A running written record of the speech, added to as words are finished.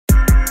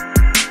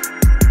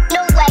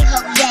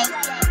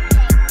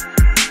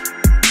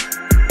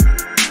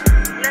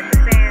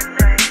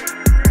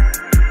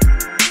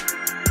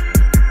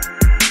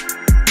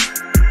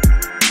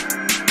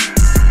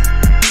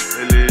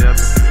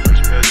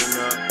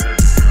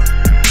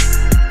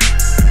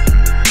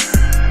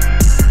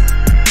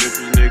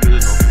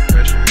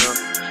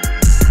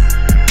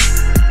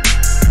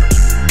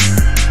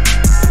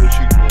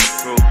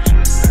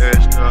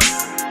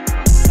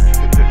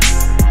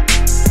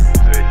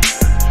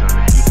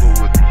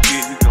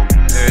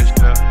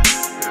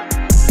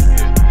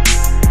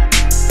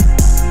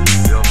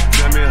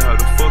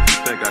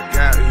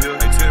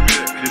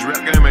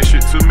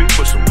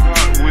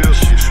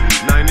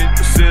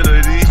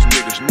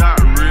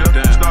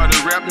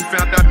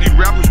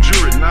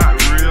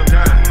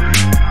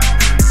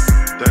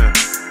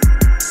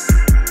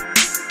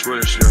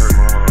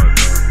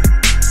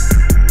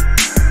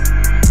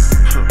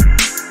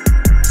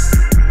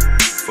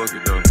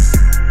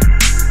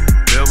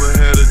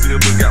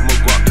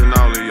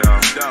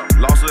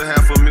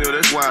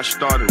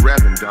started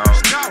rapping, dawg.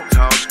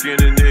 Tall,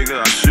 skinny nigga,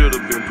 I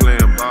should've been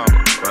playing ball.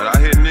 But I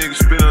hear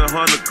niggas spending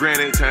 $100 grand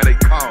every time they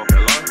call.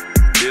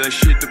 It ain't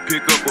shit to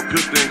pick up a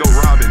pistol and go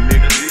robbing,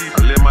 nigga.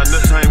 I let my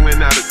nuts hang,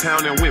 went out of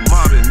town and went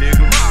mobbing,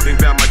 nigga.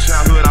 Think about my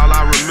childhood, all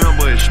I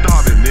remember is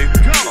starving, nigga.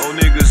 Old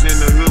niggas in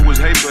the hood was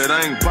hate, but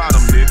I ain't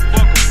bottom, nigga.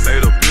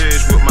 Made a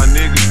pledge with my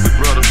niggas, we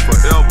brothers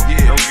forever.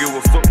 Don't give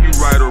a fuck, you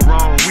right or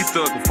wrong, we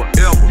thuggin'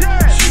 forever.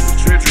 Shit was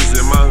trenches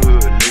in my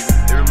hood, nigga.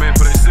 Every man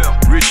for themselves.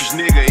 Richest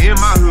nigga in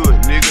my hood,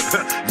 nigga.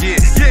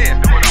 Yeah.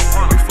 Know what I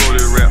want before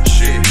they rap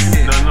shit.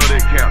 None of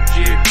that cap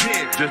shit.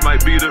 Just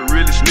might be the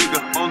realest nigga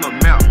on the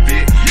map,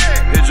 bitch.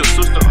 Hit your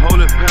sister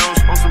holding pounds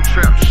on some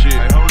trap shit.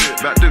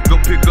 About to go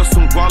pick up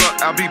some guala,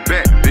 I'll be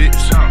back, bitch.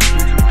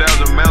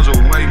 2,000 miles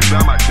away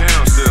by my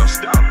damn self.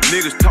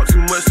 Niggas talk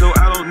too much, so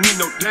I don't need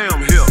no damn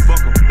help.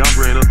 Fuck 'em. Don't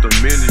bring up the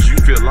millions, you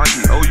feel like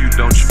he owe you,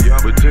 don't you?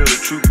 But tell the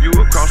truth, you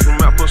across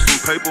from out for some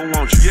paper,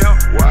 won't you?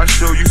 Well, I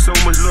show you so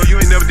much love, you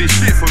ain't never did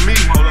shit for me.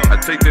 I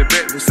take that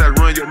back, since I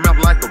run your mouth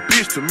like a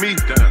bitch to me.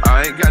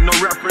 I ain't got no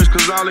rap friends,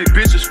 cause all they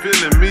bitches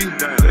feeling me.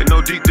 They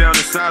know deep down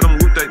inside them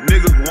what that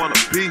nigga wanna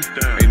be.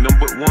 Ain't none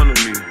but one of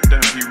me.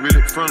 He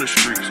really from the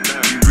streets.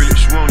 He really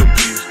just wanna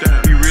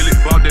be.